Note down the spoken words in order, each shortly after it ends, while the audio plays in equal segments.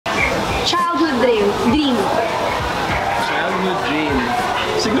Childhood dream. Childhood dream.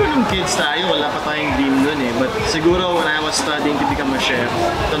 Siguro nung kids tayo, wala pa tayong dream nun eh. But siguro when I was studying to become a chef,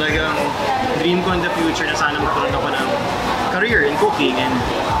 talagang dream ko in the future na sana magkaroon ako ng career in cooking and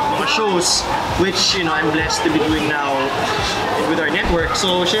mga shows which, you know, I'm blessed to be doing now with our network.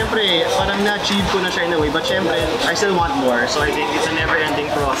 So, syempre, parang na-achieve ko na siya in a way. But syempre, I still want more. So, I think it's a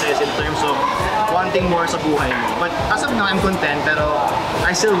never-ending process in terms of wanting more sa buhay mo. But as of now, I'm content, pero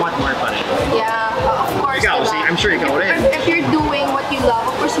I still want more pa rin. Yeah, of course. Ikaw, diba? I'm sure ikaw rin. If you're doing what you love,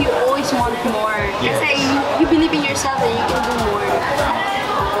 of course, you always want more. Yes. Kasi you believe in yourself and you can do more.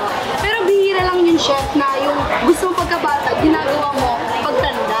 Pero bihira lang yung chef na yung gusto mo pagkabata, ginagawa mo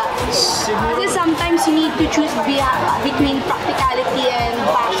pagtanda. Siguro. Kasi sometimes you need to choose between practicality and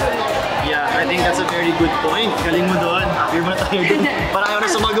passion. Yeah, I think that's a very good point. Galing mo doon. Happy ba tayo doon? Parang ayaw na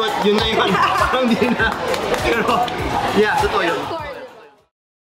sumagot. Yun na yun. Parang di na. Pero, yeah, totoo yun.